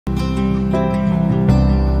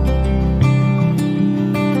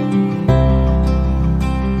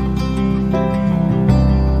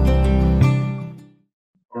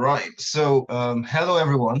right. Hello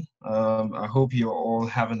everyone. I hope you're all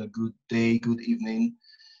having a good day, good evening,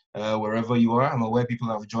 wherever you are. I'm aware people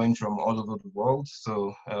have joined from all over the world.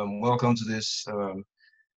 Welcome to this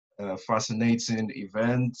fascinating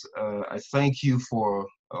event. I thank you for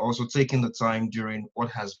also taking the time during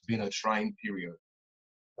what has been a trying period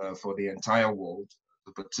for the entire world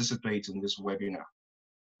to participate in this webinar,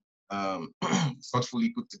 thoughtfully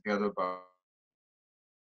put together by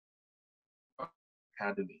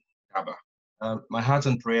Academy, Daba. My heart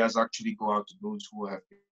and prayers actually go out to those who have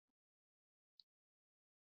been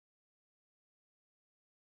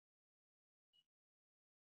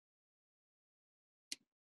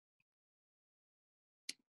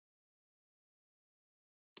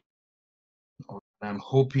I'm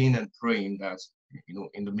hoping and praying that,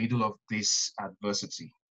 in the middle of this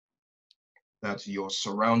adversity, that you're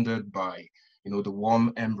surrounded by, the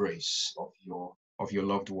warm embrace of your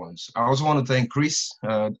loved ones. I also want to thank Chris,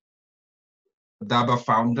 Daba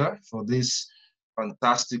founder, for this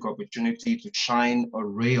fantastic opportunity to shine a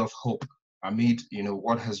ray of hope amid,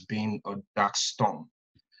 what has been a dark storm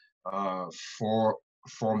uh, for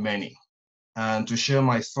for many, and to share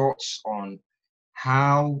my thoughts on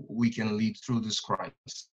how we can lead through this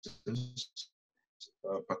crisis,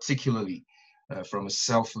 particularly from a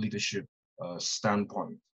self-leadership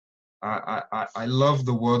standpoint. I love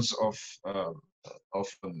the words of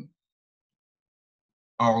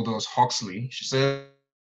Aldous Huxley. She says,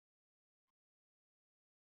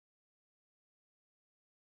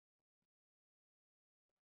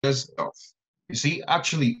 you see,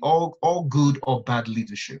 actually, all good or bad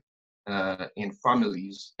leadership in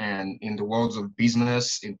families and in the worlds of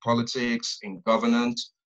business, in politics, in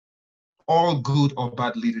governance, all good or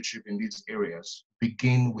bad leadership in these areas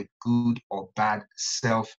begin with good or bad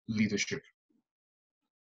self-leadership.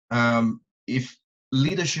 If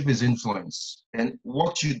leadership is influence, then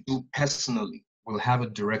what you do personally will have a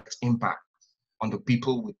direct impact on the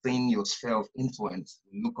people within your sphere of influence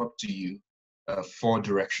who look up to you for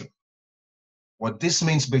direction. What this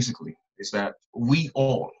means basically is that we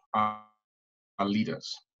all are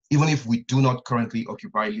leaders, even if we do not currently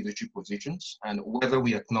occupy leadership positions, and whether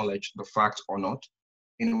we acknowledge the fact or not,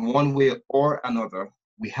 in one way or another,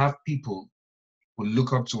 we have people who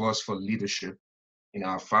look up to us for leadership in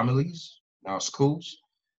our families, in our schools,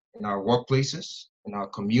 in our workplaces, in our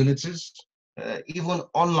communities, even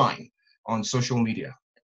online on social media.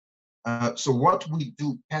 So what we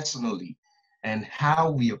do personally and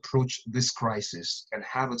how we approach this crisis can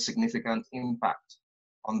have a significant impact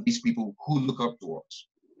on these people who look up to us.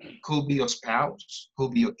 It could be your spouse, it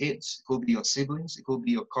could be your kids, it could be your siblings, it could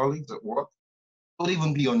be your colleagues at work, it could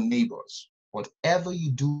even be your neighbors. Whatever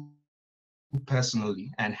you do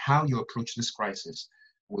personally and how you approach this crisis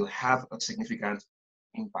will have a significant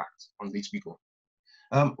impact on these people,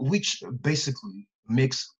 which basically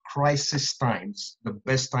makes crisis times the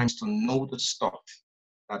best times to know the stuff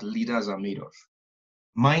that leaders are made of.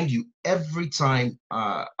 Mind you, every time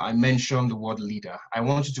I mention the word leader, I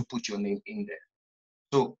want you to put your name in there.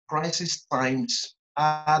 So crisis times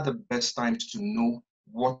are the best times to know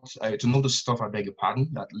to know the stuff, I beg your pardon,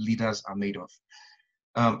 that leaders are made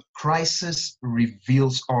of. Crisis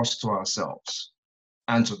reveals us to ourselves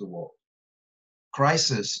and to the world.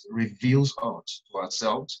 Crisis reveals us to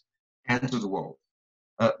ourselves and to the world.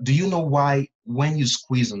 Do you know why when you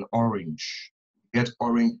squeeze an orange, you get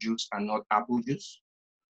orange juice and not apple juice?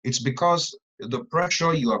 It's because the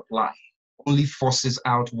pressure you apply only forces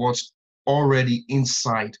out what's already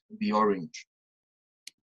inside the orange.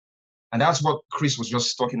 And that's what Chris was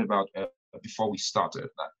just talking about before we started.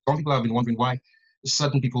 Some people have been wondering why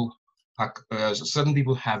certain people have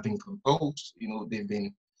been composed. They've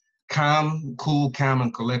been calm, cool, calm,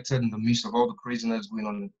 and collected in the midst of all the craziness going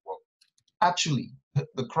on in the world. Actually,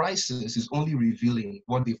 the crisis is only revealing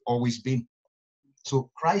what they've always been. So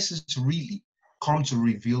crisis really come to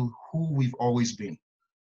reveal who we've always been,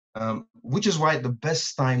 which is why the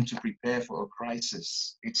best time to prepare for a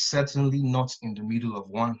crisis, it's certainly not in the middle of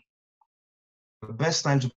one. The best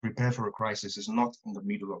time to prepare for a crisis is not in the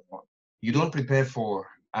middle of one. You don't prepare for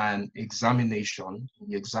an examination in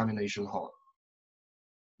the examination hall.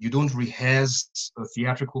 You don't rehearse a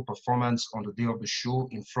theatrical performance on the day of the show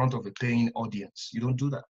in front of a paying audience. You don't do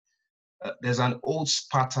that. There's an old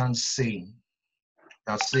Spartan saying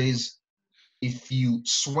that says, if you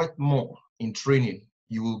sweat more in training,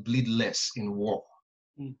 you will bleed less in war.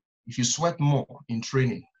 Mm. If you sweat more in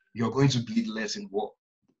training, you're going to bleed less in war.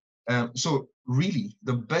 So really,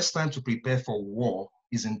 the best time to prepare for war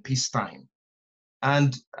is in peacetime.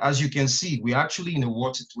 And as you can see, we're actually in a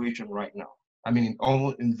war situation right now. I mean,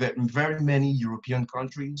 in very many European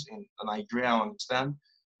countries, in Nigeria, I understand,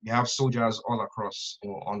 You have soldiers all across,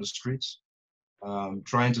 on the streets,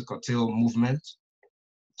 trying to curtail movement.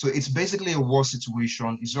 So it's basically a war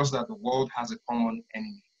situation. It's just that the world has a common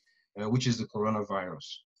enemy, which is the coronavirus.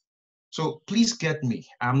 So please get me.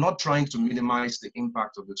 I'm not trying to minimize the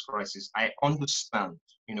impact of this crisis. I understand,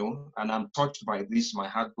 and I'm touched by this. My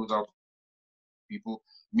heart goes out to people,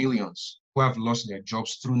 millions who have lost their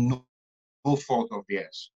jobs through no fault of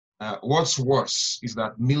theirs. What's worse is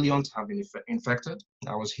that millions have been infected.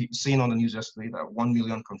 I was seeing on the news yesterday that 1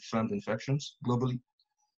 million confirmed infections globally.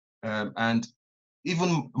 And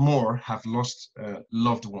even more have lost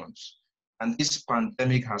loved ones. And this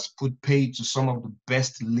pandemic has put paid to some of the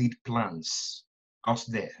best laid plans out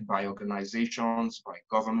there by organizations, by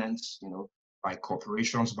governments, by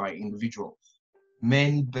corporations, by individuals.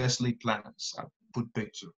 Many best laid plans are put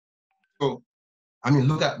paid to. So, I mean,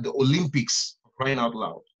 look at the Olympics, crying out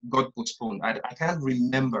loud, got postponed. I can't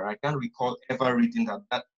remember, I can't recall ever reading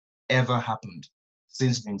that ever happened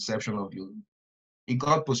since the inception of the Olympics. It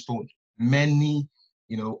got postponed. Many,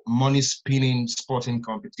 money spinning sporting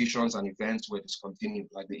competitions and events were discontinued,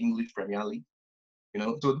 like the English Premier League.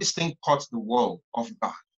 So this thing caught the world off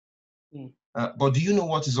guard. But do you know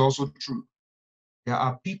what is also true? There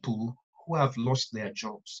are people who have lost their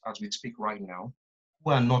jobs as we speak right now,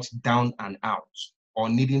 who are not down and out or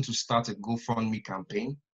needing to start a GoFundMe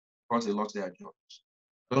campaign because they lost their jobs.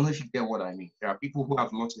 I don't know if you get what I mean. There are people who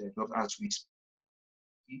have lost their jobs as we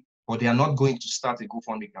speak, but they are not going to start a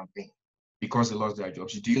GoFundMe campaign because they lost their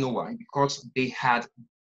jobs. Do you know why? Because they had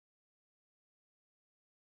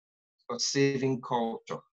a saving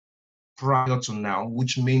culture prior to now,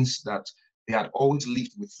 which means that they had always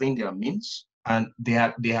lived within their means, and they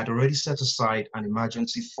had already set aside an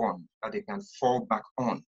emergency fund that they can fall back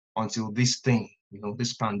on until this thing,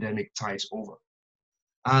 this pandemic ties over.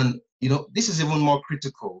 And this is even more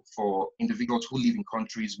critical for individuals who live in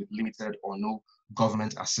countries with limited or no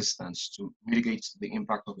government assistance to mitigate the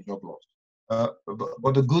impact of the job loss.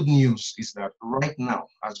 But the good news is that right now,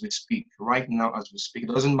 as we speak, it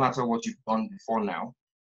doesn't matter what you've done before now,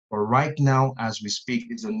 but right now, as we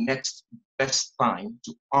speak, is the next best time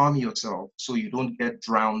to arm yourself so you don't get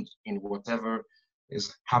drowned in whatever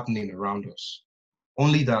is happening around us.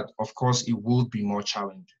 Only that, of course, it will be more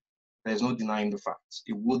challenging. There's no denying the facts.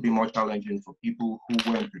 It would be more challenging for people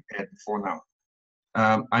who weren't prepared before now.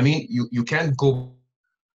 I mean, you can't go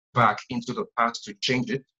back into the past to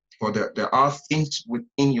change it, but there are things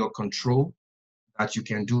within your control that you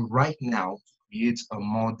can do right now to create a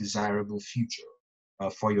more desirable future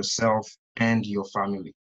for yourself and your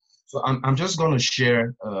family. So I'm just going to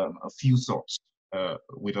share a few thoughts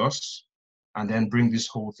with us and then bring this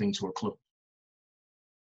whole thing to a close.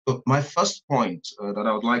 So my first point that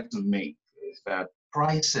I would like to make is that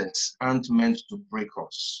crises aren't meant to break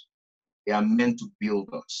us. They are meant to build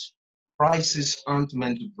us. Crises aren't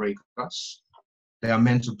meant to break us. They are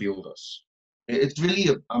meant to build us. It's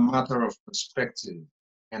really a matter of perspective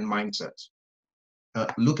and mindset.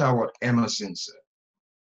 Look at what Emerson said.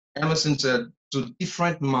 Emerson said, to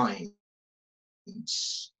different minds,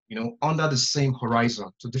 under the same horizon,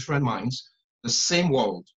 to different minds, the same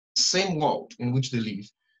world in which they live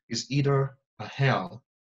is either a hell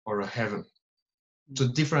or a heaven. To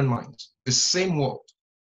different minds, the same world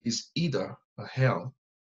is either a hell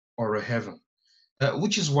or a heaven.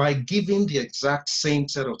 Which is why, given the exact same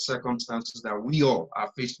set of circumstances that we all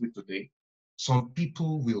are faced with today, some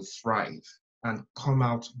people will thrive and come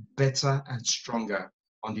out better and stronger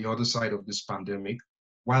on the other side of this pandemic,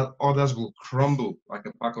 while others will crumble like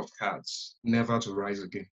a pack of cards, never to rise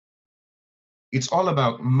again. It's all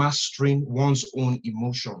about mastering one's own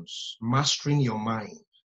emotions, mastering your mind,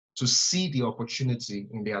 to see the opportunity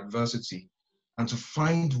in the adversity and to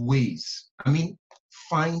find ways,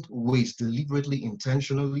 find ways deliberately,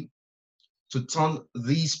 intentionally, to turn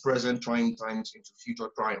these present trying times into future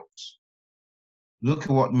triumphs. Look at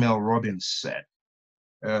what Mel Robbins said.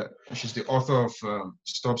 She's the author of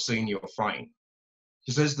Stop Saying You're Fine.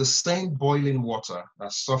 She says the same boiling water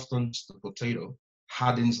that softens the potato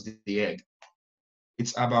hardens the egg.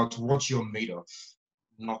 It's about what you're made of,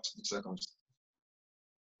 not the circumstance.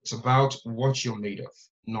 It's about what you're made of,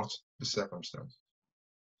 not the circumstance.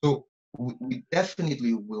 So we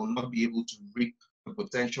definitely will not be able to reap the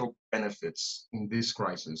potential benefits in this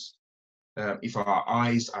crisis if our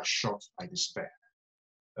eyes are shut by despair,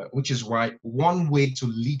 which is why one way to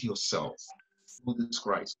lead yourself through this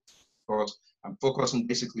crisis, because I'm focusing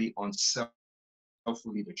basically on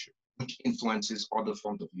self-leadership, which influences other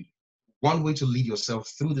forms of leadership. One way to lead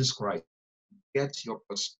yourself through this crisis, get your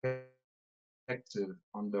perspective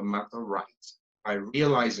on the matter right by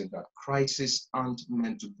realizing that crises aren't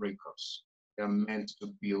meant to break us. They're meant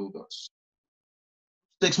to build us.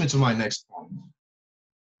 Takes me to my next point,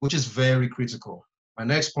 which is very critical. My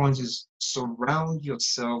next point is surround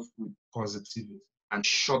yourself with positivity and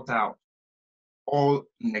shut out all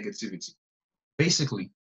negativity.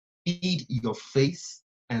 Basically, feed your faith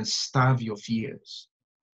and starve your fears.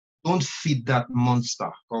 Don't feed that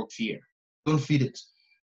monster called fear. Don't feed it.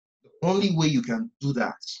 The only way you can do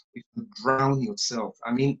that is to drown yourself.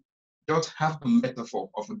 I mean, just have the metaphor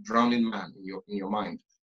of a drowning man in your mind.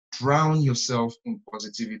 Drown yourself in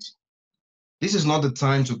positivity. This is not the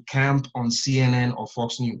time to camp on CNN or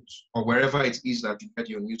Fox News or wherever it is that you get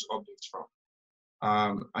your news updates from.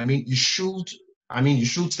 I mean, you should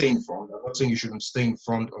stay informed. I'm not saying you shouldn't stay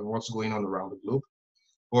informed on what's going on around the globe,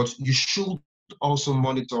 but you should also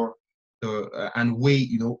monitor and weigh,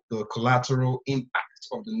 the collateral impact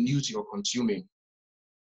of the news you're consuming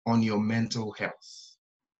on your mental health.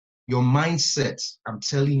 Your mindset, I'm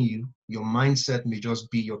telling you, your mindset may just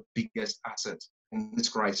be your biggest asset in this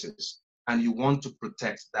crisis, and you want to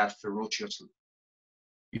protect that ferociously.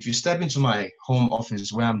 If you step into my home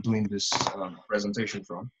office where I'm doing this presentation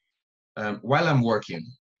from, while I'm working,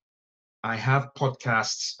 I have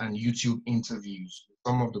podcasts and YouTube interviews with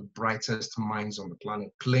some of the brightest minds on the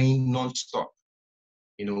planet playing nonstop,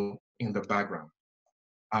 in the background.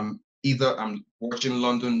 I'm watching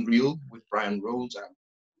London Real with Brian Rhodes. I'm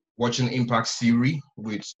watching Impact Theory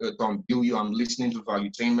with Tom Billion. I'm listening to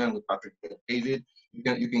Valuetainment with Patrick David. You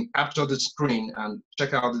can capture the screen and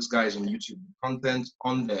check out these guys on YouTube. The content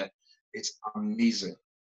on there, it's amazing.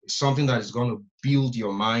 It's something that is going to build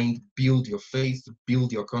your mind, build your faith,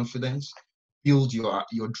 build your confidence, build your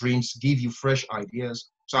dreams, give you fresh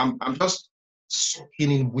ideas. So I'm just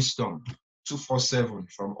soaking in wisdom 247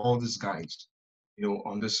 from all these guys,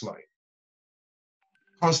 on this slide,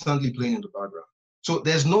 constantly playing in the background. So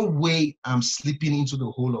there's no way I'm slipping into the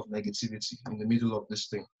hole of negativity in the middle of this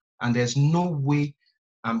thing. And there's no way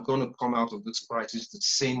I'm going to come out of this crisis the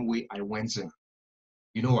same way I went in.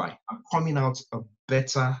 You know why? I'm coming out a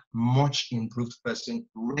better, much improved person,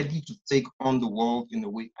 ready to take on the world in a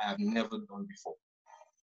way I have never done before.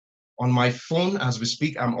 On my phone, as we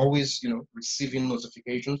speak, I'm always, receiving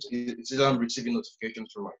notifications. It's either I'm receiving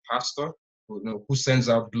notifications from my pastor, who sends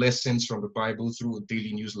out blessings from the Bible through a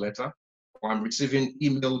daily newsletter, or I'm receiving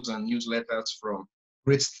emails and newsletters from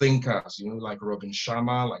great thinkers, like Robin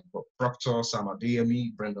Sharma, like Bob Proctor, Sam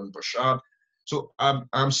Adeyemi, Brendan Burchard. So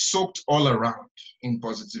I'm soaked all around in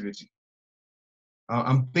positivity.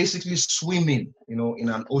 I'm basically swimming, in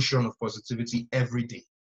an ocean of positivity every day.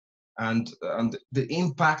 And the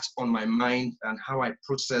impact on my mind and how I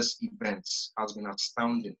process events has been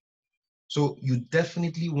astounding. So you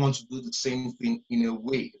definitely want to do the same thing in a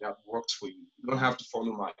way that works for you. You don't have to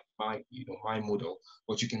follow my model,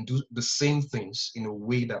 but you can do the same things in a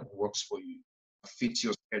way that works for you, fits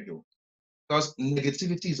your schedule. Because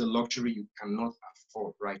negativity is a luxury you cannot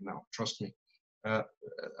afford right now. Trust me. Uh,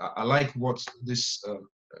 I like what this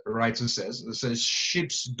writer says. It says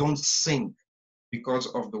ships don't sink because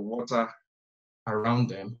of the water around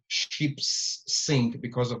them. Ships sink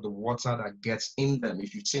because of the water that gets in them.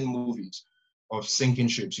 If you've seen movies of sinking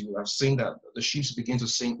ships, you have seen that the ships begin to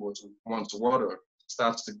sink once water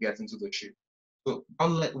starts to get into the ship. So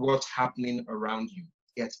don't let what's happening around you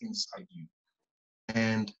get inside you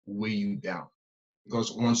and weigh you down.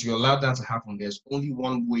 Because once you allow that to happen, there's only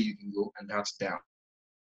one way you can go, and that's down.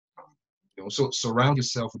 So surround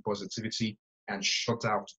yourself with positivity and shut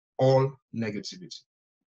out all negativity.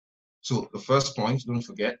 So the first point, don't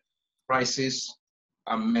forget, crises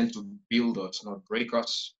are meant to build us, not break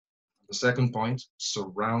us. The second point,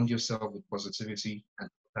 surround yourself with positivity and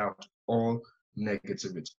shut out all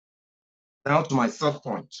negativity. Now to my third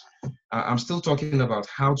point. I'm still talking about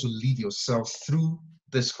how to lead yourself through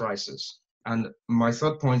this crisis. And my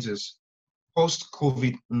third point is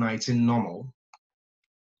post-COVID-19 normal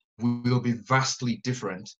will be vastly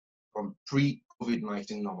different from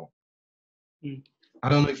pre-COVID-19 normal. I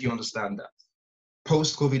don't know if you understand that.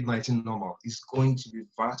 Post-COVID-19 normal is going to be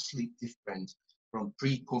vastly different from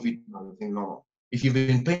pre-COVID-19 normal. If you've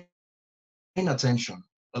been paying attention,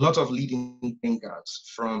 a lot of leading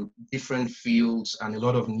thinkers from different fields and a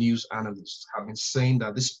lot of news analysts have been saying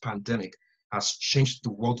that this pandemic has changed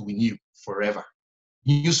the world we knew forever.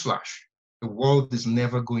 Newsflash, the world is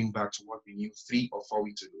never going back to what we knew 3 or 4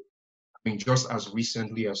 weeks ago. I mean, just as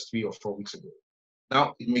recently as 3 or 4 weeks ago.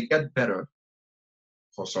 Now, it may get better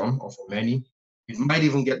for some or for many. It might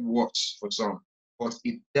even get worse for some, but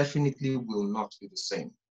it definitely will not be the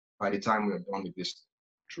same by the time we're done with this.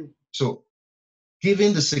 True. So,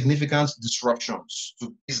 given the significant disruptions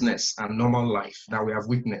to business and normal life that we have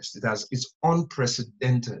witnessed, it's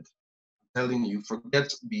unprecedented. telling you,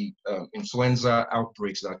 forget the influenza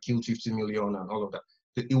outbreaks that killed 50 million and all of that.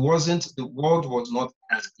 It wasn't, the world was not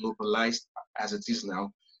as globalized as it is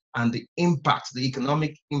now. And the impact, the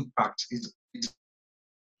economic impact is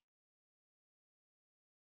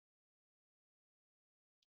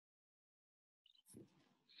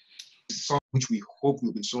something which we hope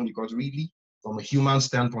will be soon, because really, from a human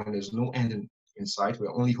standpoint, there's no end in sight.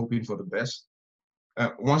 We're only hoping for the best.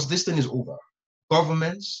 Once this thing is over,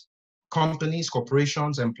 governments, companies,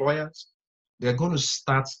 corporations, employers, they're going to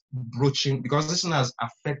start broaching, because this thing has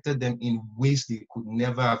affected them in ways they could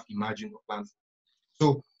never have imagined or planned.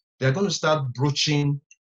 So they're going to start broaching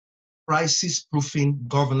crisis proofing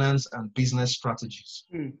governance and business strategies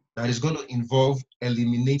that is going to involve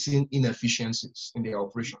eliminating inefficiencies in their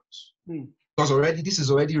operations. Because already, this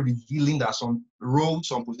is already revealing that some roles,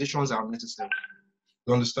 some positions are necessary.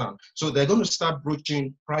 You understand? So they're going to start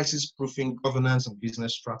broaching crisis proofing governance and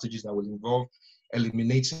business strategies that will involve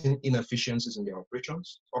eliminating inefficiencies in their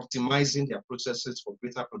operations, optimizing their processes for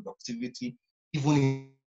greater productivity, even in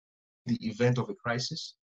the event of a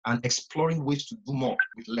crisis, and exploring ways to do more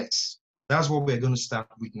with less. That's what we're going to start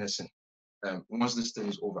witnessing once this thing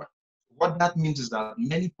is over. What that means is that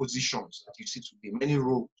many positions that you see today, many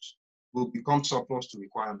roles, will become surplus to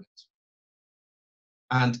requirements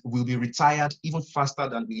and will be retired even faster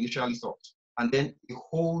than we initially thought. And then a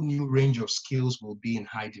whole new range of skills will be in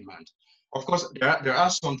high demand. Of course, there are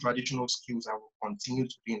some traditional skills that will continue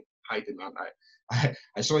to be in high demand.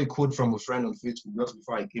 I saw a quote from a friend on Facebook just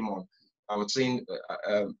before I came on. I was saying,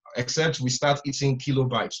 except we start eating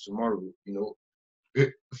kilobytes tomorrow,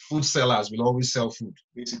 food sellers will always sell food,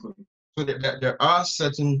 basically. So there are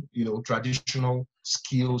certain, traditional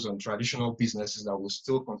skills and traditional businesses that will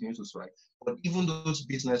still continue to thrive. But even those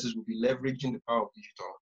businesses will be leveraging the power of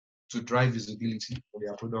digital to drive visibility for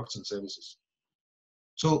their products and services.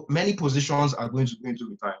 So many positions are going to go into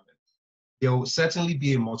retirement. There will certainly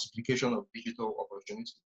be a multiplication of digital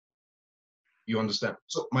opportunity. You understand?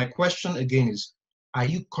 So my question again is, are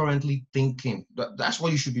you currently thinking, that's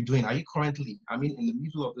what you should be doing? Are you currently, in the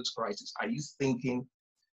middle of this crisis, are you thinking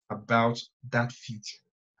about that future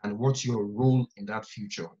and what your role in that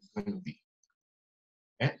future is going to be?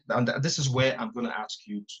 And this is where I'm going to ask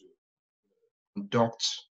you to conduct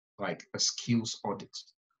like a skills audit.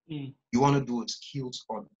 You want to do a skills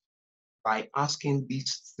audit by asking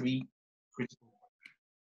these three critical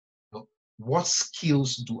questions. What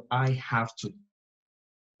skills do I have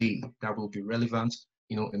today that will be relevant,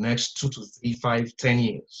 the next 2 to 3, 5, 10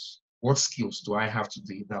 years? What skills do I have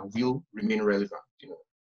today that will remain relevant,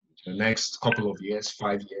 the next couple of years,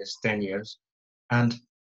 5 years, 10 years? And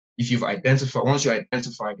if you've identified, once you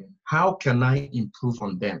identify them, how can I improve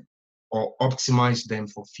on them or optimize them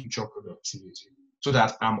for future productivity so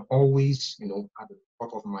that I'm always, at the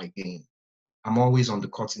top of my game? I'm always on the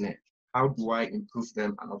cutting edge. How do I improve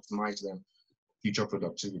them and optimize them for future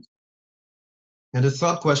productivity? And the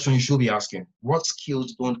third question you should be asking, what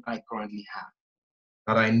skills don't I currently have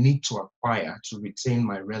that I need to acquire to retain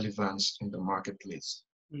my relevance in the marketplace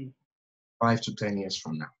 5 to 10 years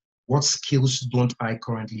from now? What skills don't I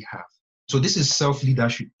currently have? So this is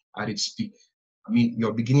self-leadership at its peak.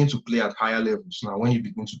 You're beginning to play at higher levels now when you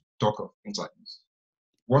begin to talk of things like this.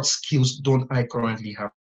 What skills don't I currently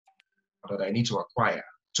have that I need to acquire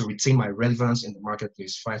to retain my relevance in the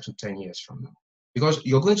marketplace 5 to 10 years from now? Because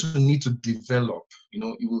you're going to need to develop,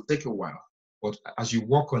 it will take a while, but as you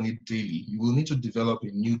work on it daily, you will need to develop a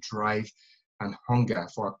new drive and hunger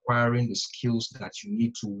for acquiring the skills that you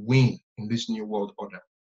need to win in this new world order.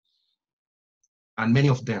 And many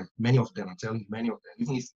of them, I'm telling you, many of them,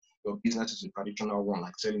 even if your business is a traditional one,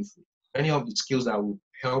 like selling food, many of the skills that will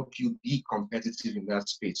help you be competitive in that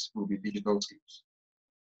space will be digital skills.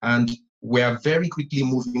 And we are very quickly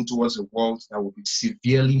moving towards a world that will be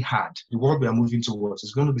severely hard. The world we are moving towards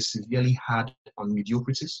is going to be severely hard on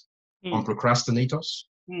mediocrities, on procrastinators.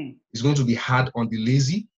 It's going to be hard on the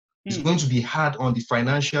lazy. It's going to be hard on the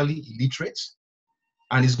financially illiterate.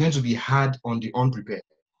 And it's going to be hard on the unprepared.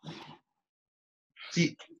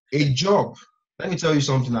 See, a job, let me tell you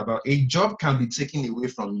something about a job can be taken away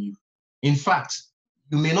from you. In fact,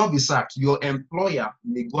 you may not be sacked. Your employer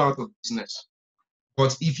may go out of business.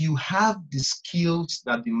 But if you have the skills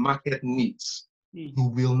that the market needs, you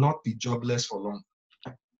will not be jobless for long.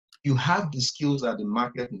 You have the skills that the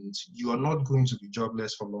market needs, you are not going to be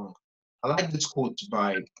jobless for long. I like this quote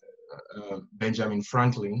by Benjamin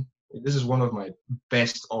Franklin. This is one of my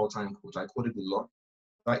best all-time quotes. I quote it a lot.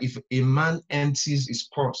 If a man empties his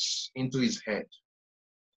purse into his head,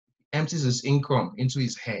 empties his income into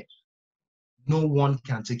his head, no one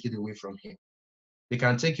can take it away from him. They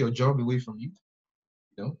can take your job away from you.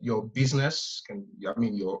 You know, your business can, I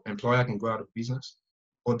mean, your employer can go out of business,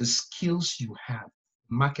 but the skills you have,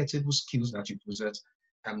 marketable skills that you possess,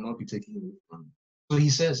 cannot be taken away from you. So he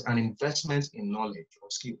says an investment in knowledge or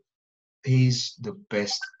skill pays the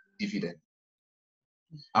best dividend.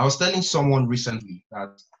 I was telling someone recently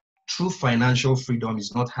that true financial freedom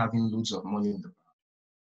is not having loads of money in the bank.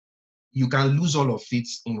 You can lose all of it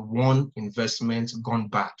in one investment gone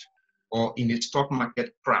bad, or in a stock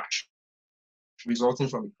market crash resulting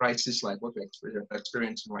from a crisis like what we're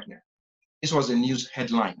experiencing right now. This was a news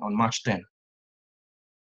headline on March 10th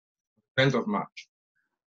of March.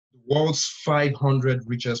 The world's 500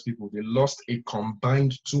 richest people, they lost a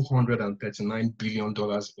combined $239 billion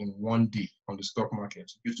in one day on the stock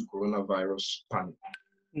market due to coronavirus panic.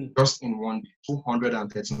 Just in one day,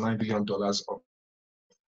 $239 billion of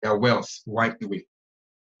their wealth wiped away.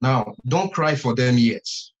 Now, don't cry for them yet.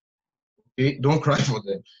 Okay, don't cry for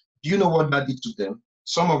them. Do you know what that did to them?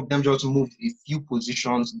 Some of them just moved a few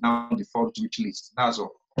positions down the Forbes rich list. That's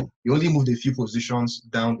all. They only moved a few positions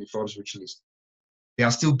down the Forbes rich list. They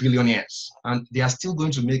are still billionaires, and they are still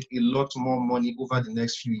going to make a lot more money over the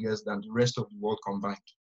next few years than the rest of the world combined.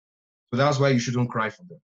 So that's why you shouldn't cry for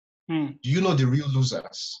them. Do you know the real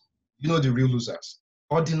losers? You know the real losers?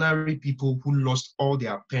 Ordinary people who lost all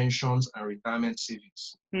their pensions and retirement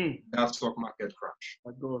savings. That stock market crash.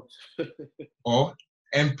 My God. Or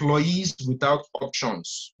employees without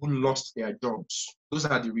options who lost their jobs. Those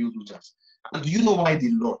are the real losers. And do you know why they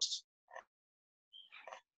lost?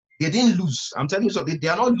 They didn't lose. I'm telling you, so they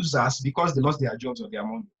are not losers because they lost their jobs or their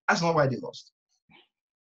money. That's not why they lost.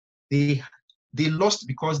 They lost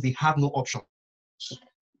because they have no options.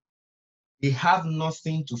 They have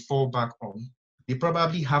nothing to fall back on. They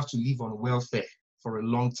probably have to live on welfare for a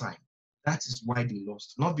long time. That is why they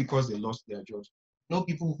lost, not because they lost their jobs. No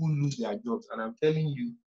people who lose their jobs, and I'm telling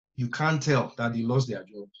you, you can't tell that they lost their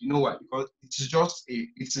jobs. You know why? Because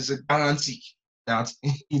it is a guarantee that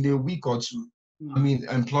in a week or two, I mean,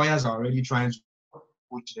 employers are already trying to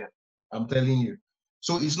poach them. I'm telling you.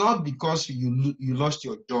 So it's not because you lost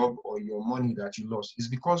your job or your money that you lost. It's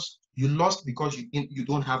because you lost because you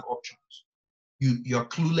don't have options. You're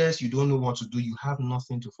clueless. You don't know what to do. You have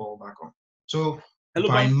nothing to fall back on. So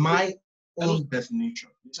by my own definition,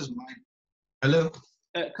 this is my hello.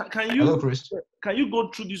 Hello, Chris. Can you go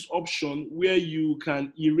through this option where you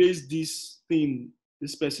can erase this thing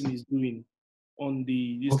this person is doing on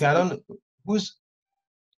the Okay, I don't know who's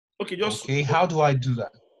okay. Just okay. How do I do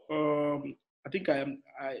that? I think I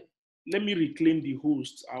let me reclaim the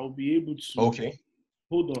host. I'll be able to. Okay.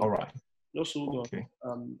 Hold on. All right. Just hold okay.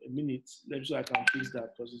 on. A minute. Let me so I can fix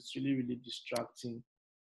that because it's really distracting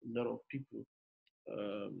a lot of people.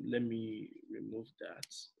 Let me remove that.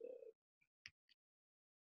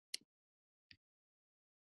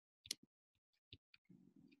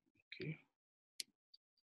 Okay.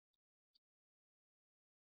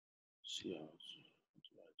 See how do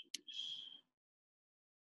I do this?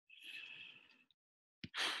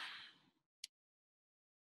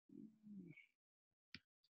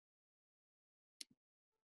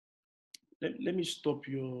 Let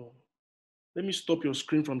me stop your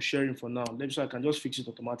screen from sharing for now. Let me so I can just fix it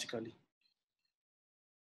automatically.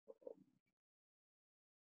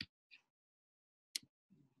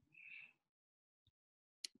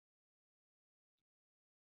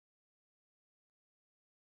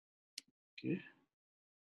 Okay.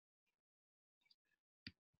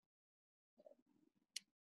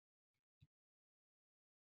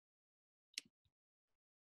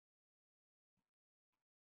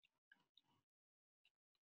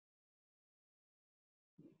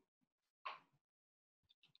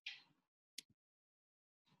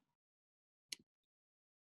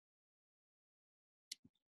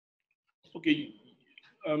 Okay.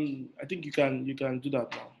 I think you can do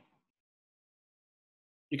that now.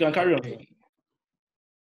 You can carry on.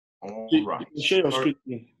 All right. You share your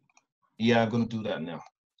screen. Yeah, I'm going to do that now.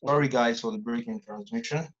 Sorry, guys, for the breaking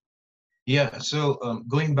transmission. Yeah, so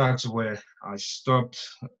going back to where I stopped.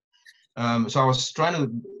 So I was trying to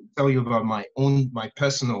tell you about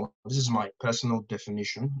this is my personal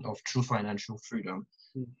definition of true financial freedom.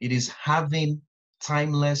 It is having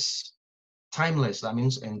timeless, that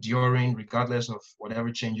means enduring regardless of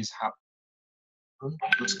whatever changes happen.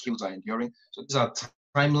 Those skills are enduring. So these are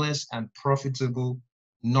timeless and profitable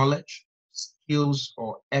knowledge, skills,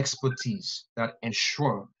 or expertise that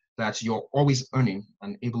ensure that you're always earning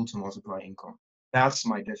and able to multiply income. That's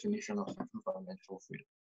my definition of true financial freedom.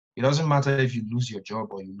 It doesn't matter if you lose your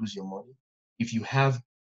job or you lose your money. If you have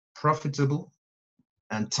profitable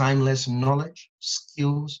and timeless knowledge,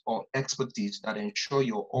 skills, or expertise that ensure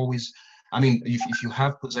you're always, if you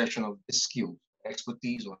have possession of this skill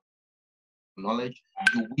expertise or knowledge,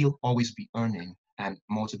 you will always be earning and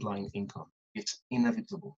multiplying income. It's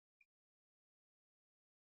inevitable.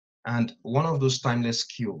 And one of those timeless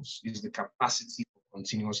skills is the capacity for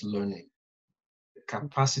continuous learning. The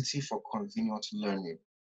capacity for continuous learning,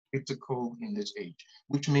 critical in this age,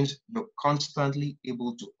 which means you're constantly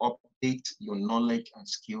able to update your knowledge and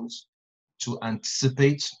skills to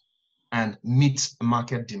anticipate and meet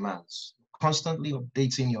market demands. Constantly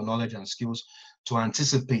updating your knowledge and skills to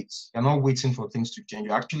anticipate. You're not waiting for things to change,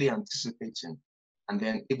 you're actually anticipating and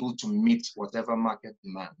then able to meet whatever market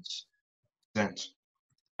demands. Then,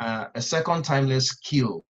 a second timeless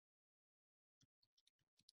skill,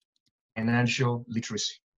 financial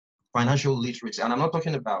literacy. Financial literacy, and I'm not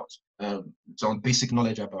talking about some basic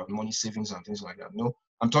knowledge about money savings and things like that. No,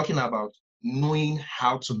 I'm talking about knowing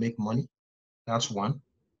how to make money. That's one.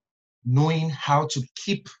 Knowing how to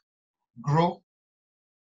keep, grow,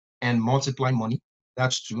 and multiply money.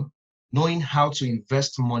 That's two. Knowing how to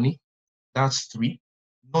invest money. That's three.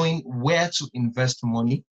 Knowing where to invest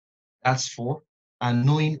money. That's four. And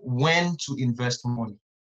knowing when to invest money.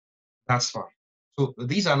 That's five. So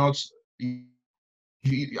these are not,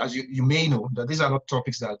 as you may know, that these are not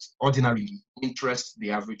topics that ordinarily interest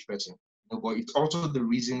the average person. But it's also the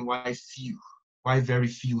reason why very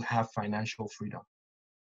few have financial freedom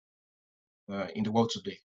in the world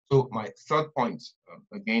today. So my third point,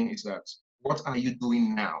 again, is that what are you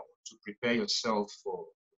doing now to prepare yourself for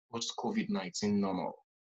post-COVID-19 normal?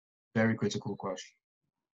 Very critical question.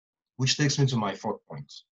 Which takes me to my fourth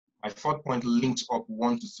point. My fourth point links up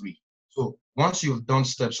 1 to 3. So once you've done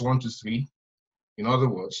steps 1 to 3, in other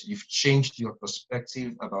words, you've changed your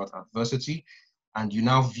perspective about adversity and you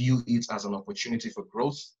now view it as an opportunity for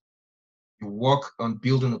growth. You work on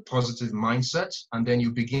building a positive mindset, and then you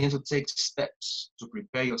begin to take steps to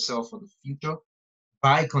prepare yourself for the future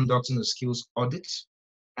by conducting a skills audit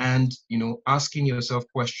and asking yourself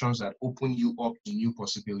questions that open you up to new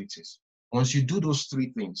possibilities. Once you do those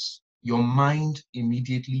three things, your mind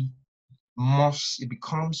immediately it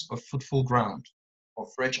becomes a fruitful ground for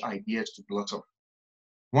fresh ideas to blossom.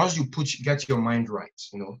 Once you get your mind right,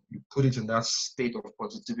 you put it in that state of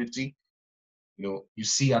positivity, you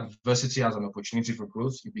see adversity as an opportunity for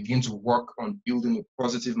growth, you begin to work on building a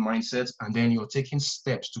positive mindset, and then you're taking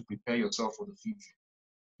steps to prepare yourself for the future.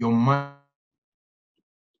 Your mind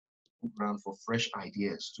ground for fresh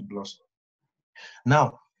ideas to blossom.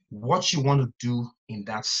 Now, what you want to do in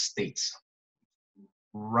that state,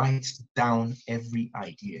 write down every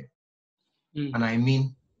idea. And I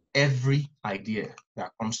mean every idea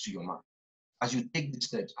that comes to your mind. As you take these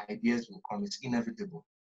steps, ideas will come. It's inevitable.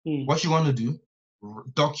 What you want to do,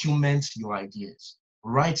 document your ideas.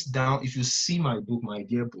 Write down, if you see my book, my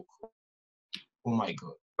idea book, oh my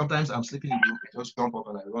God. Sometimes I'm sleeping in the room, I just jump up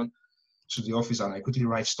and I run to the office and I quickly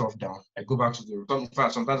write stuff down. I go back to the room. In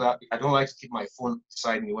fact, sometimes I don't like to keep my phone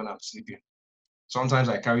beside me when I'm sleeping. Sometimes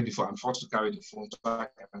I carry the phone. I'm forced to carry the phone so I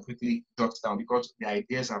can quickly jot down because the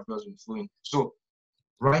ideas have just been flowing. So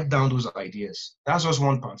write down those ideas. That's just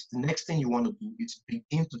one part. The next thing you want to do is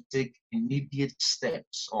begin to take immediate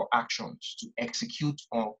steps or actions to execute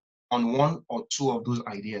on one or two of those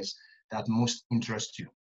ideas that most interest you.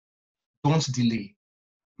 Don't delay.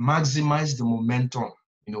 Maximize the momentum,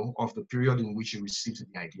 of the period in which you received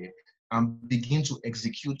the idea, and begin to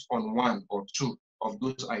execute on one or two of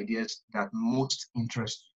those ideas that most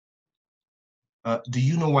interest you. Do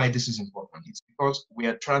you know why this is important? It's because we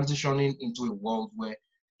are transitioning into a world where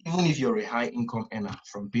even if you're a high income earner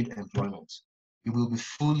from paid employment, it will be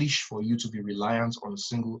foolish for you to be reliant on a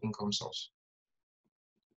single income source.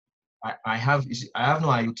 I have no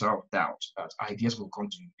iota of doubt that ideas will come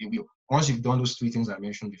to you. They will. Once you've done those three things I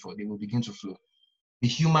mentioned before, they will begin to flow. The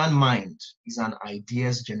human mind is an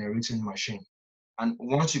ideas generating machine. And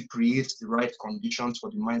once you create the right conditions for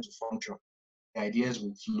the mind to function, the ideas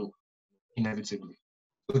will flow inevitably.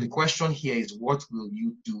 So the question here is, what will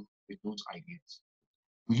you do with those ideas?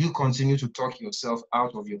 Will you continue to talk yourself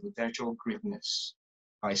out of your potential greatness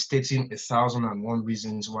by stating 1,001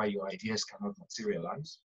 reasons why your ideas cannot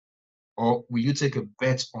materialize? Or will you take a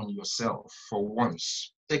bet on yourself for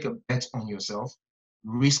once? Take a bet on yourself,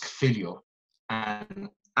 risk failure, and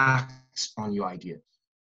act on your ideas.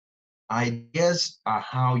 Ideas are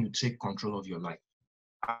how you take control of your life.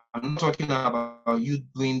 I'm not talking about you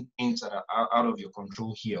doing things that are out of your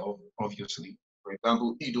control here, obviously. For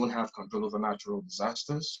example, you don't have control over natural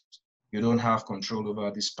disasters. You don't have control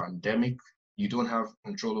over this pandemic. You don't have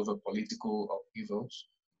control over political upheavals.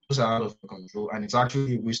 Those are out of your control, and it's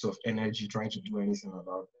actually a waste of energy trying to do anything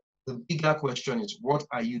about it. The bigger question is, what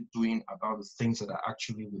are you doing about the things that are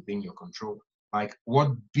actually within your control? Like,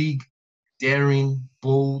 what big daring,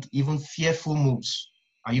 bold, even fearful moves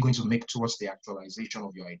are you going to make towards the actualization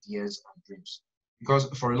of your ideas and dreams? Because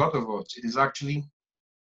for a lot of us, it is actually,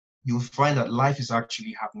 you'll find that life is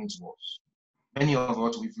actually happening to us. Many of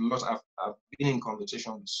us, we've lost, I've been in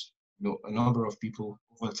conversations, a number of people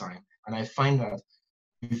over time, and I find that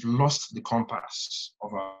we've lost the compass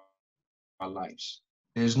of our lives.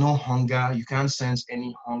 There's no hunger. You can't sense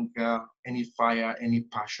any hunger, any fire, any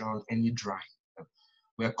passion, any drive.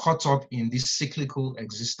 We're caught up in this cyclical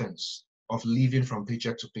existence of living from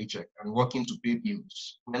paycheck to paycheck and working to pay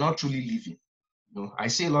bills. We're not truly living. I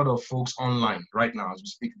see a lot of folks online right now as we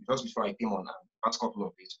speak, just before I came on the past couple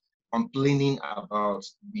of days, complaining about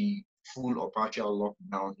the full or partial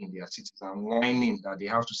lockdown in their cities and whining that they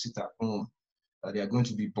have to sit at home, that they are going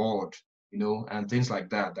to be bored, and things like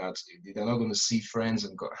that, that they're not going to see friends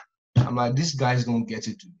and go. I'm like, these guys don't get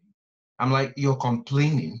it today. I'm like, you're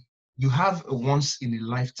complaining. You have a once in a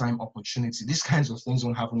lifetime opportunity. These kinds of things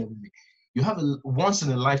don't happen every day. You have a once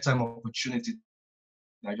in a lifetime opportunity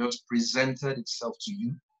that just presented itself to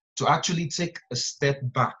you to actually take a step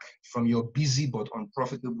back from your busy but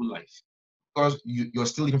unprofitable life, because you're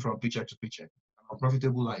still living from paycheck to paycheck, an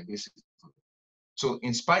unprofitable life, basically. So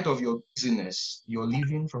in spite of your busyness, you're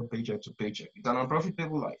living from paycheck to paycheck. It's an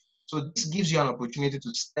unprofitable life. So this gives you an opportunity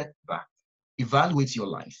to step back, evaluate your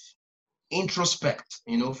life, introspect,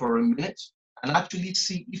 for a minute, and actually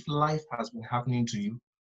see if life has been happening to you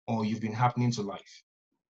or you've been happening to life.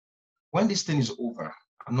 When this thing is over,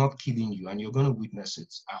 I'm not kidding you, and you're going to witness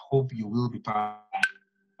it. I hope you will be part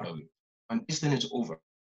of it. When this thing is over,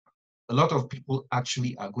 a lot of people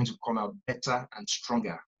actually are going to come out better and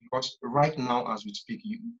stronger, because right now, as we speak,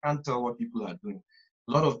 you can't tell what people are doing.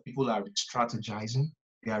 A lot of people are strategizing,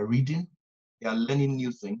 they are reading, they are learning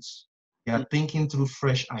new things, they are thinking through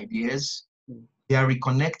fresh ideas, they are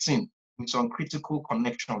reconnecting with some critical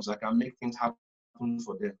connections that can make things happen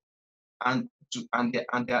for them.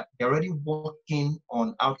 They're already working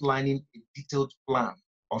on outlining a detailed plan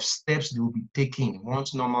of steps they will be taking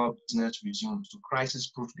once normal business resumes to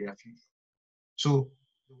crisis-proof their future. So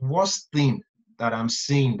the worst thing that I'm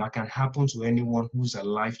saying that can happen to anyone who's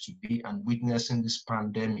alive today and witnessing this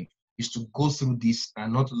pandemic is to go through this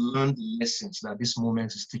and not learn the lessons that this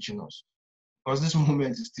moment is teaching us. Because this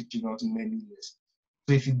moment is teaching us many lessons.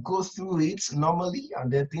 So if you go through it normally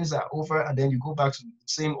and then things are over and then you go back to the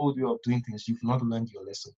same old way of doing things, you've not learned your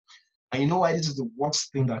lesson. And you know why this is the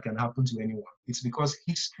worst thing that can happen to anyone? It's because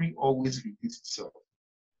history always repeats itself.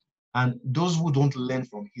 And those who don't learn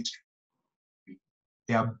from history,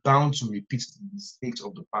 they are bound to repeat the mistakes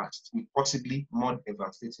of the past with possibly more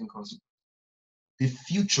devastating consequences. The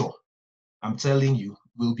future, I'm telling you,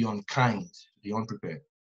 will be unkind to the unprepared.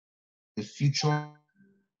 The future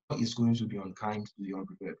is going to be unkind to the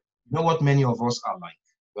unprepared. You know what many of us are like?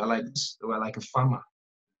 We're like this, we're like a farmer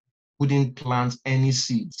who didn't plant any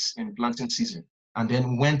seeds in planting season and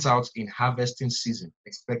then went out in harvesting season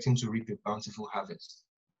expecting to reap a bountiful harvest.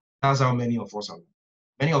 That's how many of us are.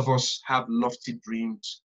 Many of us have lofty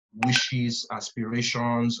dreams, wishes,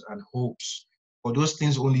 aspirations, and hopes, but those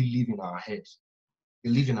things only live in our heads. They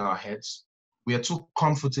live in our heads. We are too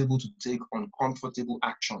comfortable to take uncomfortable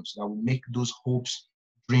actions that will make those hopes,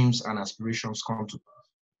 dreams, and aspirations come to pass.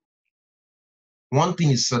 One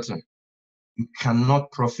thing is certain: you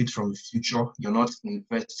cannot profit from the future you're not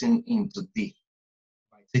investing in today.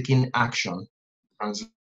 By taking action,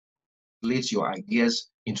 translate your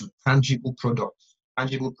ideas into tangible products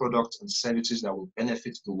and services that will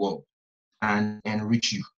benefit the world and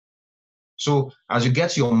enrich you. So as you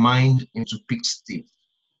get your mind into peak state,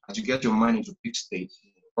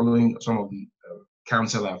 following some of the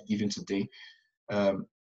counsel I've given today,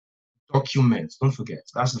 document, don't forget,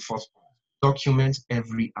 that's the first part. Document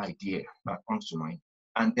every idea that comes to mind,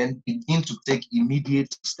 and then begin to take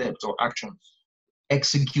immediate steps or actions.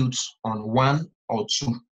 Execute on one or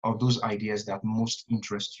two of those ideas that most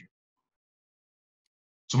interest you.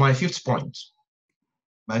 So my fifth point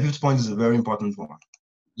is a very important one.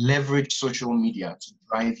 Leverage social media to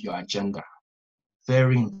drive your agenda.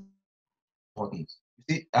 Very important. You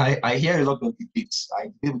see, I hear a lot of debates. I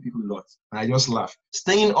debate with people a lot, and I just laugh.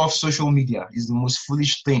 Staying off social media is the most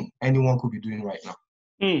foolish thing anyone could be doing right now.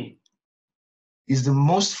 Is the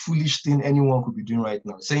most foolish thing anyone could be doing right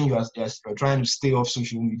now. Saying you're trying to stay off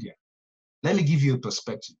social media. Let me give you a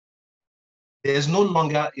perspective. There's no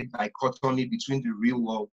longer a dichotomy between the real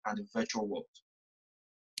world and the virtual world.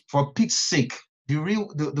 For Pete's sake,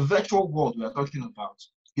 the virtual world we are talking about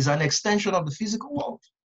is an extension of the physical world.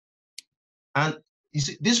 And you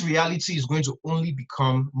see, this reality is going to only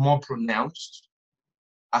become more pronounced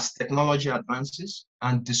as technology advances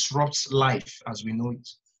and disrupts life as we know it.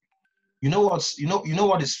 You know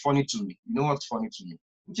what is funny to me? You know what's funny to me?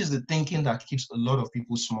 Which is the thinking that keeps a lot of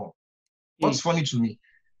people small. What's funny to me?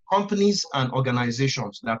 Companies and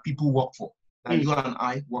organizations that people work for, that you and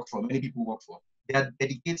I work for, many people work for, they are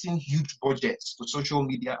dedicating huge budgets to social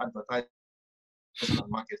media advertising and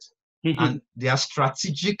marketing. And they are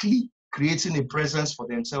strategically creating a presence for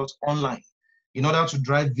themselves online in order to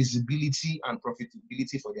drive visibility and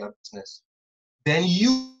profitability for their business. Then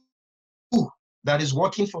you that is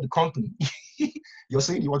working for the company, you're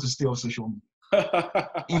saying you want to stay on social media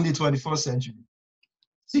in the 21st century.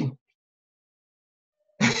 See,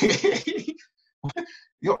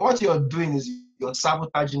 what you're doing is you're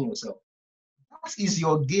sabotaging yourself. That is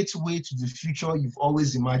your gateway to the future you've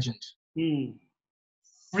always imagined.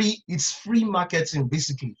 It's free marketing,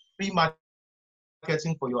 basically. Free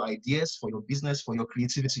marketing for your ideas, for your business, for your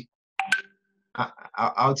creativity.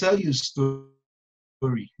 I'll tell you a story,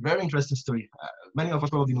 very interesting story. Many of us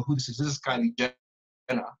probably know who this is. This is Kylie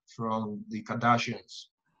Jenner from the Kardashians.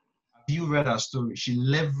 Have you read her story? She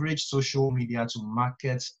leveraged social media to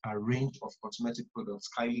market a range of cosmetic products,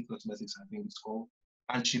 Kylie Cosmetics, I think it's called,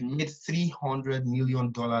 and she made $300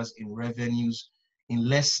 million in revenues in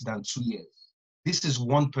less than 2 years. This is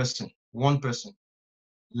one person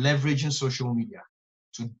leveraging social media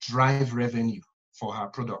to drive revenue for her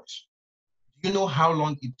products. Do you know how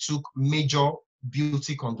long it took major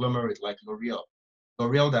beauty conglomerate like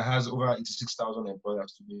L'Oreal that has over 86,000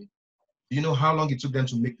 employees today? Do you know how long it took them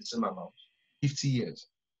to make the same amount? 50 years.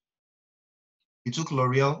 It took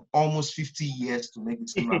L'Oreal almost 50 years to make the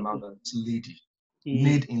same amount that this lady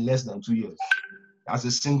made in less than 2 years as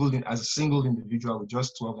a single individual with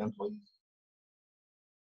just 12 employees.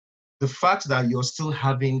 The fact that you're still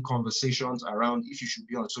having conversations around if you should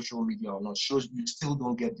be on social media or not shows you still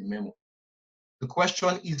don't get the memo. The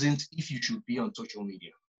question isn't if you should be on social media.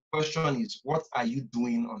 The question is, what are you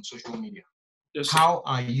doing on social media? Yes, how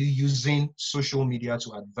are you using social media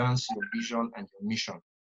to advance your vision and your mission?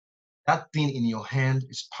 That thing in your hand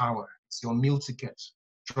is power. It's your meal ticket.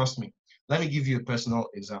 Trust me. Let me give you a personal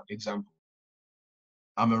example.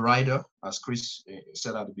 I'm a writer, as Chris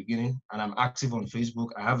said at the beginning, and I'm active on Facebook.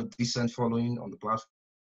 I have a decent following on the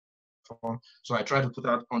platform. So I try to put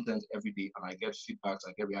out content every day, and I get feedbacks,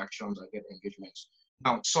 I get reactions, I get engagements.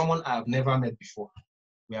 Now, someone I have never met before,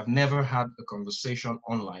 we have never had a conversation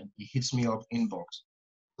online. He hits me up inbox.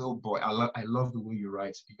 Oh boy, I love the way you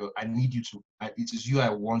write. I need you to, it is you I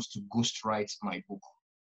want to ghostwrite my book.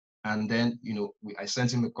 And then, I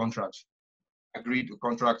sent him a contract, agreed a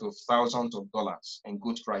contract of thousands of dollars in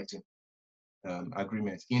ghostwriting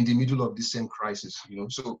agreement in the middle of this same crisis,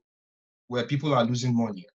 So where people are losing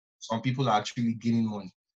money, some people are actually gaining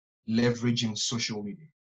money, leveraging social media.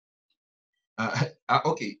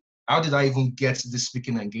 Okay, how did I even get this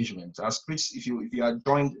speaking engagement? As Chris, if you had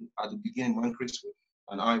joined at the beginning when Chris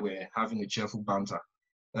and I were having a cheerful banter,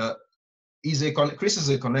 Chris is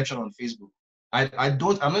a connection on Facebook. I'm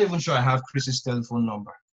not even sure I have Chris's telephone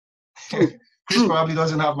number. Chris probably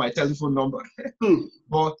doesn't have my telephone number.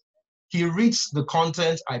 But he reads the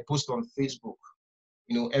content I post on Facebook,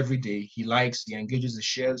 every day. He likes, he engages, he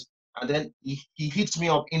shares, and then he hits me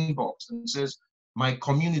up inbox and says, my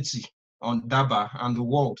community on Daba and the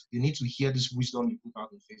world, they need to hear this wisdom you put out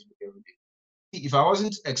on Facebook every day. If I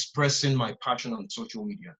wasn't expressing my passion on social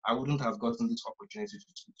media, I wouldn't have gotten this opportunity to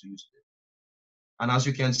speak to you today. And as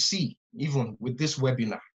you can see, even with this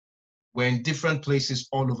webinar, we're in different places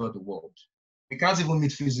all over the world. We can't even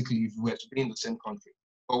meet physically if we were to be in the same country,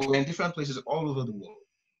 but we're in different places all over the world.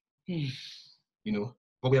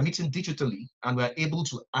 But we are meeting digitally, and we're able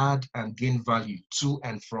to add and gain value to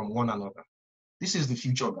and from one another. This is the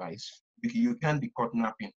future, guys. You can't be caught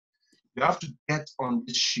napping. You have to get on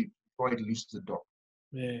this ship before it leaves the dock.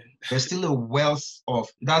 Yeah. There's still a wealth of,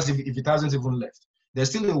 that's if it hasn't even left.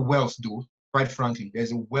 There's still a wealth, though, quite frankly.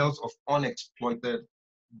 There's a wealth of unexploited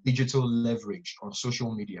digital leverage on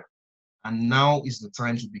social media. And now is the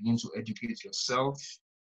time to begin to educate yourself,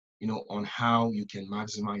 on how you can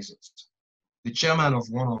maximize it. The chairman of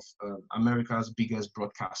one of America's biggest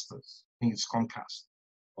broadcasters, I think it's Comcast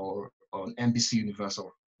or on NBC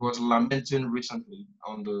Universal, was lamenting recently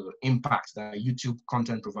on the impact that YouTube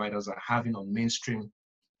content providers are having on mainstream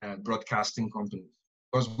broadcasting companies.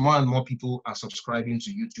 Because more and more people are subscribing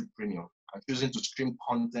to YouTube Premium and choosing to stream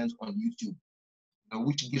content on YouTube,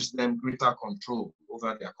 which gives them greater control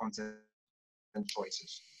over their content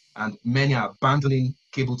choices. And many are abandoning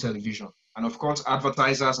cable television. And of course,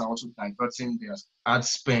 advertisers are also diverting their ad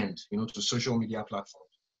spend, to social media platforms.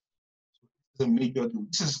 It's a major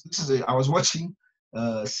deal. I was watching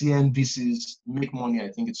CNBC's Make Money, I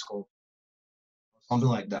think it's called. something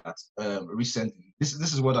like that recently. This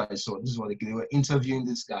is what I saw. This is what they were interviewing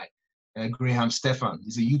this guy, Graham Stefan.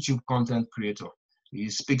 He's a YouTube content creator. He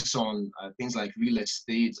speaks on things like real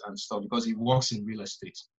estate and stuff because he works in real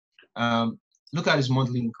estate. Look at his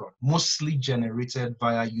monthly income, mostly generated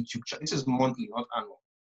via YouTube. This is monthly, not annual.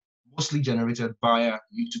 Mostly generated via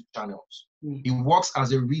YouTube channels. He works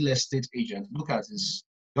as a real estate agent.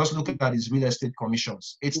 Just look at his real estate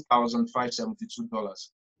commissions,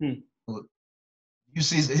 $8,572. You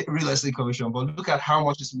see his real estate commission, but look at how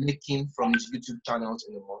much he's making from his YouTube channels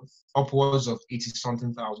in a month, upwards of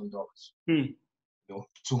 $80-something thousand.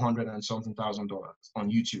 200 and something $1,000 on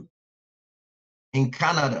YouTube. In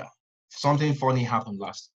Canada, something funny happened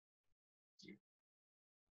last year.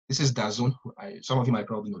 This is DAZN. Some of you might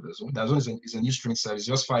probably know DAZN. DAZN is a new streaming service,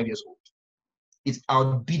 just 5 years old. It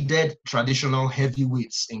outbidded traditional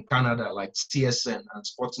heavyweights in Canada like TSN and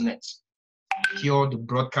Sportsnet, secured the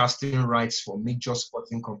broadcasting rights for major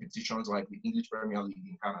sporting competitions like the English Premier League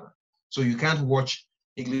in Canada. So you can't watch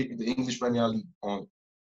the English Premier League on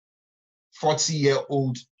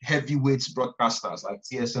 40-year-old heavyweights broadcasters like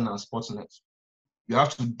TSN and Sportsnet. You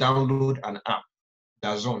have to download an app,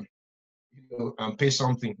 DAZN, and pay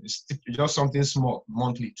something. It's just something small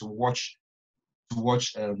monthly to watch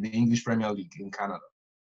the English Premier League in Canada.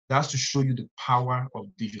 That's to show you the power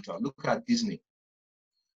of digital. Look at Disney.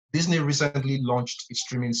 Disney recently launched its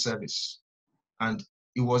streaming service, and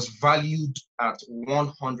it was valued at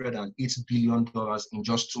 $108 billion in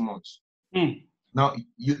just 2 months. Now,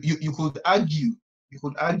 you could argue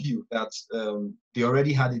that they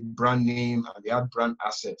already had a brand name and they had brand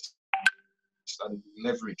assets that they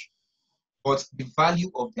leverage. But the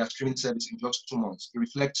value of their streaming service in just 2 months, it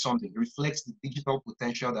reflects something. It reflects the digital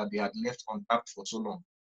potential that they had left untapped for so long.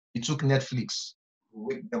 It took Netflix to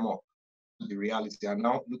wake them up to the reality. And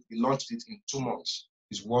now, look, they launched it in 2 months.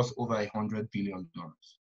 It's worth over $100 billion.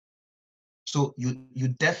 So you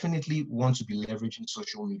definitely want to be leveraging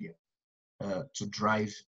social media to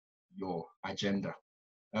drive your agenda.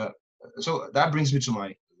 So that brings me to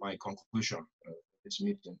my conclusion of this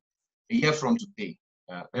meeting. A year from today,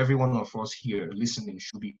 every one of us here listening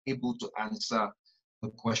should be able to answer the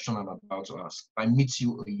question I'm about to ask. I meet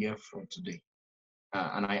you a year from today,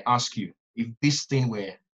 and I ask you, if this thing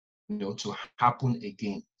were to happen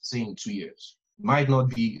again, say in 2 years, it might not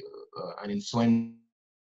be an influenza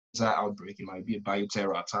outbreak, it might be a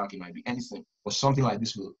bioterror attack, it might be anything, but something like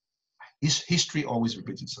this history always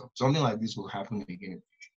repeats itself. Something like this will happen again.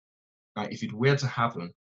 If it were to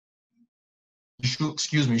happen,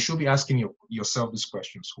 you should be asking yourself these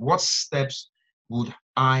questions. What steps would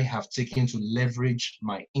I have taken to leverage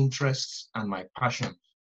my interests and my passion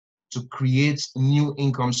to create new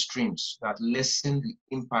income streams that lessen the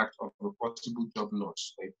impact of a possible job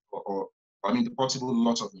loss, or the possible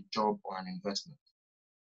loss of a job or an investment?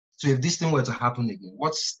 So if this thing were to happen again,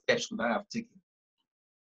 what steps would I have taken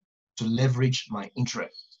to leverage my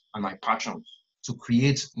interests and my passions to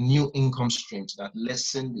create new income streams that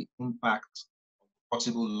lessen the impact of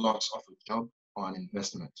possible loss of a job or an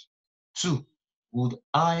investment? 2, would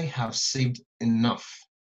I have saved enough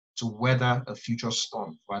to weather a future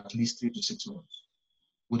storm for at least 3 to 6 months?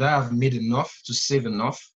 Would I have made enough to save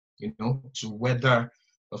enough, to weather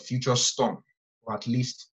a future storm for at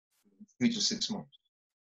least 3 to 6 months?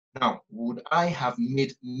 Now, would I have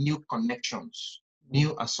made new connections,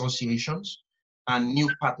 new associations, and new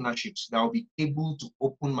partnerships that will be able to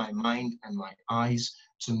open my mind and my eyes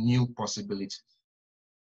to new possibilities?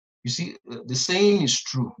 You see, the saying is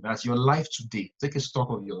true that your life today, take a stock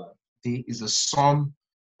of your life today, is a sum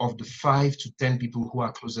of the 5 to 10 people who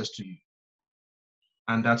are closest to you,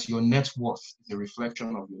 and that your net worth is a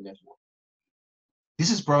reflection of your net worth.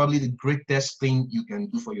 This is probably the greatest thing you can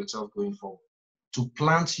do for yourself going forward, to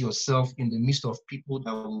plant yourself in the midst of people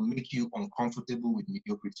that will make you uncomfortable with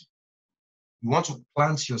mediocrity. You want to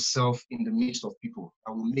plant yourself in the midst of people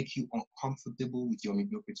that will make you uncomfortable with your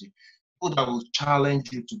mediocrity. People that will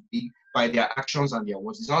challenge you to be by their actions and their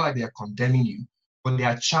words. It's not like they are condemning you, but they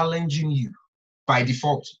are challenging you by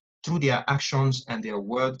default through their actions and their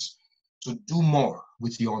words to do more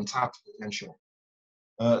with your untapped potential.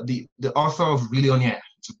 The author of Millionaires,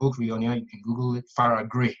 it's a book, Millionaires, you can Google it, Farah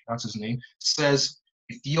Gray, that's his name, says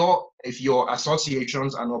if your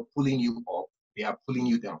associations are not pulling you up, they are pulling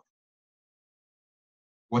you down.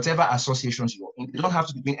 Whatever associations you're in, they don't have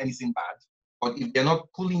to be doing anything bad, but if they're not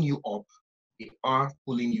pulling you up, they are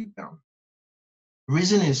pulling you down.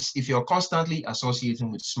 Reason is, if you're constantly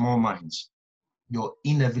associating with small minds, you're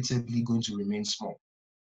inevitably going to remain small.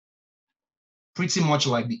 Pretty much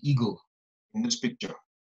like the eagle in this picture.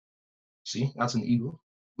 See, that's an eagle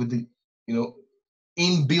with the,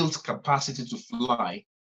 inbuilt capacity to fly,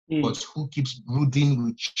 but who keeps brooding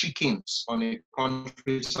with chickens on a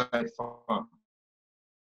countryside farm,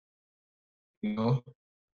 you know,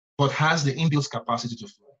 but has the inbuilt capacity to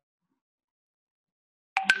fly.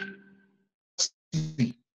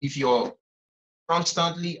 If you're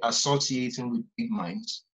constantly associating with big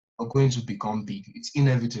minds, you're going to become big. It's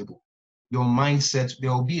inevitable. Your mindset,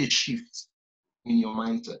 there will be a shift in your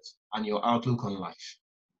mindset and your outlook on life.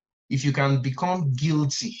 If you can become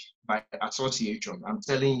guilty by association, I'm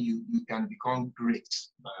telling you, you can become great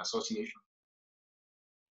by association.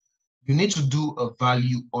 You need to do a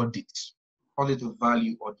value audit. Call it a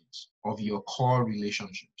value audit of your core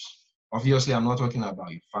relationships. Obviously, I'm not talking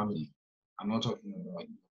about your family. I'm not talking about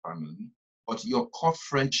your family, but your core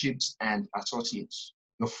friendships and associates.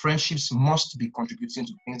 Your friendships must be contributing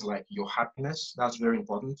to things like your happiness. That's very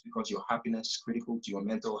important because your happiness is critical to your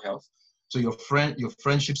mental health. So your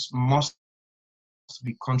friendships must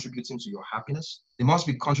be contributing to your happiness. They must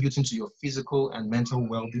be contributing to your physical and mental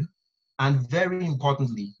well-being. And very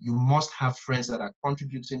importantly, you must have friends that are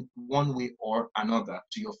contributing one way or another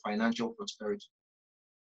to your financial prosperity.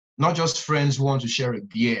 Not just friends who want to share a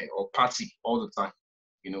beer or party all the time,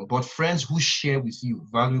 but friends who share with you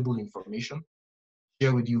valuable information,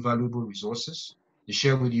 share with you valuable resources, they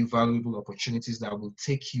share with you valuable opportunities that will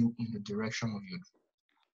take you in the direction of your dream.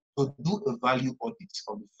 So do a value audit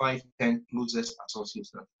of the 5, 10 closest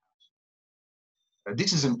associates.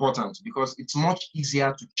 This is important because it's much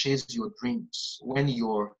easier to chase your dreams when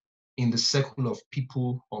you're in the circle of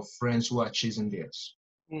people or friends who are chasing theirs.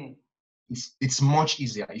 It's much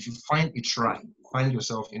easier. If you find a tribe, find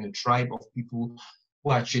yourself in a tribe of people who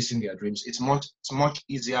are chasing their dreams, it's much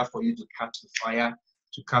easier for you to catch the fire,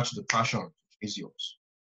 to catch the passion, to chase yours.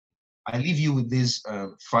 I leave you with these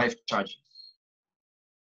 5 charges.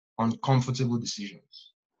 Uncomfortable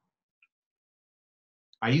decisions.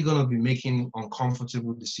 Are you going to be making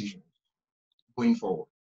uncomfortable decisions going forward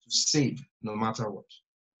to save no matter what?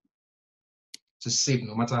 To save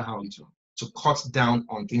no matter how little. To cut down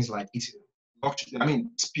on things like eating. I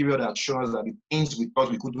mean, this period that shows that the things we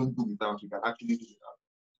thought we couldn't do without, we can actually do without.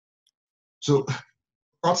 So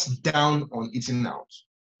cut down on eating out.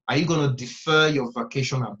 Are you going to defer your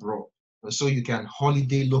vacation abroad so you can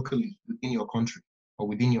holiday locally within your country or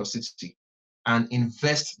within your city and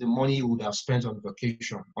invest the money you would have spent on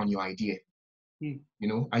vacation on your idea?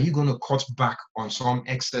 Are you going to cut back on some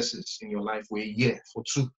excesses in your life for a year, for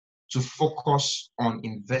 2, to focus on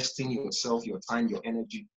investing yourself, your time, your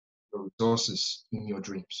energy, your resources in your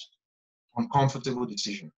dreams? Uncomfortable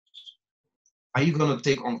decisions. Are you going to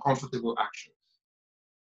take uncomfortable actions?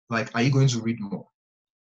 Like, are you going to read more?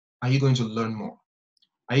 Are you going to learn more?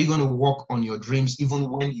 Are you going to work on your dreams even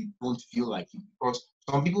when you don't feel like it? Because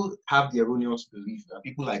some people have the erroneous belief that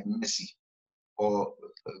people like Messi or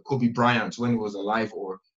Kobe Bryant when he was alive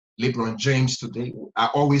or LeBron James today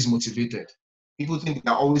are always motivated. People think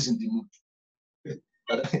they are always in the mood.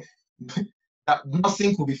 That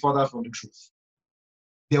nothing could be further from the truth.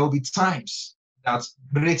 There will be times that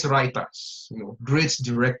great writers, great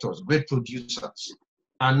directors, great producers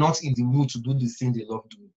are not in the mood to do the thing they love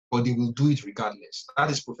doing, but they will do it regardless. That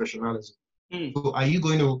is professionalism. So are you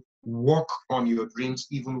going to work on your dreams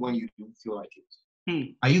even when you don't feel like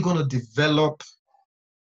it? Are you going to develop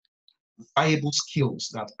viable skills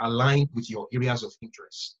that align with your areas of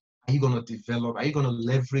interest? Are you going to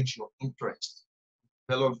leverage your interest,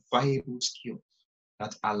 develop viable skills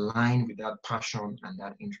that align with that passion and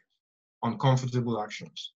that interest? Uncomfortable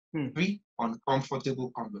actions. 3,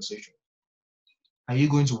 uncomfortable conversations. Are you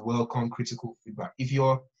going to welcome critical feedback? If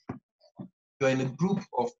you're in a group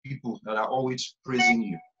of people that are always praising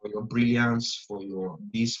you for your brilliance, for your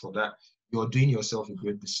this, for that, you're doing yourself a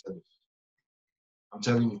great disservice. I'm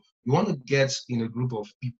telling you, you want to get in a group of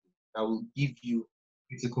people that will give you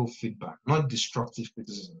critical feedback, not destructive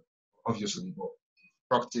criticism, obviously, but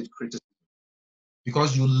constructive criticism.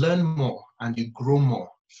 Because you learn more and you grow more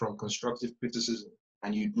from constructive criticism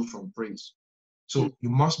than you do from praise. So you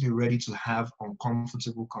must be ready to have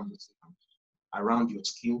uncomfortable conversations around your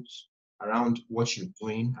skills, around what you're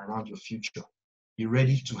doing, around your future. Be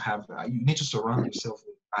ready to have that. You need to surround yourself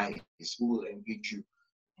with guys who will engage you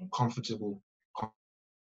in comfortable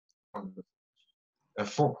conversations.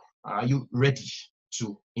 4, are you ready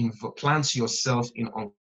to plant yourself in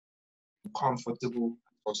uncomfortable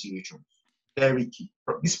associations? Very key.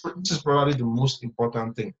 This is probably the most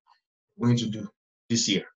important thing we're going to do this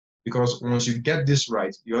year. Because once you get this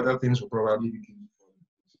right, the other things will probably begin.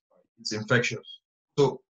 It's infectious.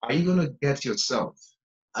 So are you going to get yourself?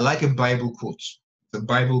 I like a Bible quote. The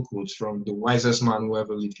Bible quote from the wisest man who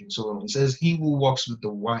ever lived in Solomon. It says, "He who walks with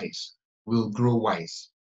the wise will grow wise.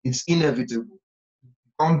 It's inevitable.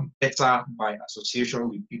 Become better by association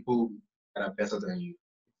with people that are better than you.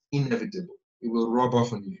 Inevitable. It will rub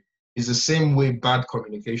off on you. It's the same way bad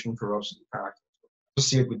communication corrupts the character.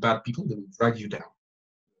 Associate with bad people, they will drag you down.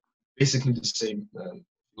 Basically the same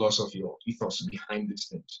philosophy or ethos behind these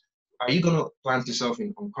things. Are you going to plant yourself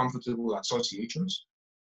in uncomfortable associations,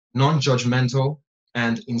 non-judgmental,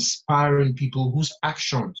 and inspiring people whose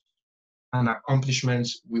actions and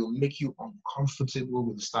accomplishments will make you uncomfortable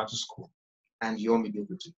with the status quo and your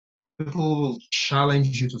mediocrity? People will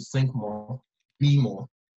challenge you to think more, be more,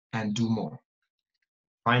 and do more.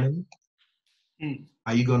 Finally,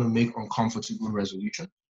 are you going to make uncomfortable resolutions?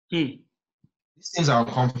 These things are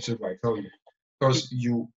uncomfortable, I tell you, because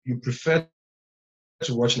you prefer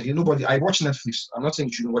to watch. Nobody. I watch Netflix. I'm not saying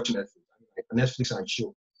you shouldn't watch Netflix. Netflix and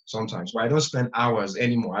chill sometimes, but I don't spend hours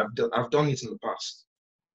anymore. I've done it in the past.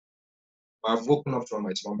 I've woken up from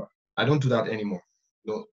my slumber. I don't do that anymore.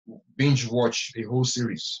 Binge watch a whole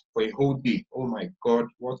series for a whole day. Oh my God,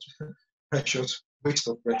 what precious waste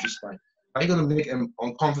of precious time. Are you going to make an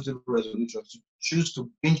uncomfortable resolution to choose to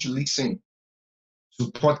binge listen to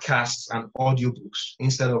podcasts and audiobooks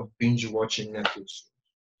instead of binge watching Netflix?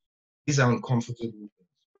 These are uncomfortable things,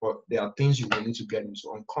 but there are things you will need to get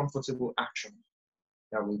into, uncomfortable action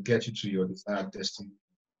that will get you to your desired destiny.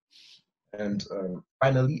 And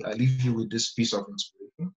finally, I leave you with this piece of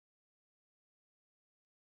inspiration.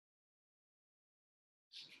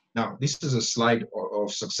 Now, this is a slide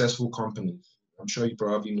of successful companies. I'm sure you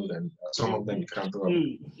probably know them. Some of them you can't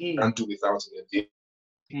do without it.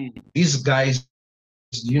 These guys,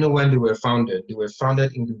 do you know when they were founded? They were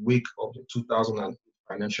founded in the wake of the 2008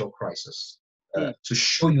 financial crisis to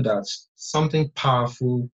show you that something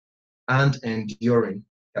powerful and enduring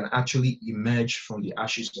can actually emerge from the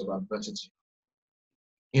ashes of adversity.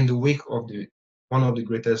 In the wake of one of the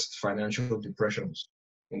greatest financial depressions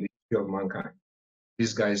in the history of mankind,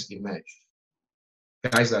 these guys emerged.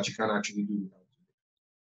 Guys that you can actually do without.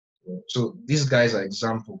 So these guys are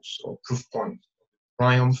examples or proof points of the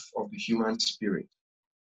triumph of the human spirit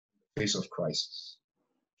in the face of crisis.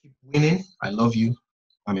 Keep winning. I love you.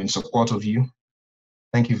 I'm in support of you.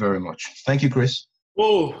 Thank you very much. Thank you, Chris.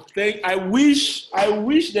 Oh, I wish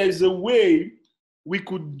there's a way we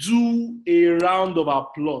could do a round of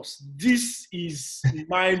applause. This is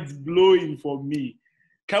mind-blowing for me.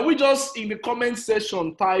 Can we just, in the comment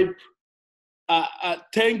section, type,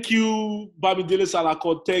 thank you, Bamidele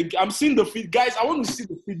Salako, thank you. I'm seeing the feedback. Guys, I want to see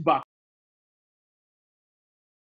the feedback.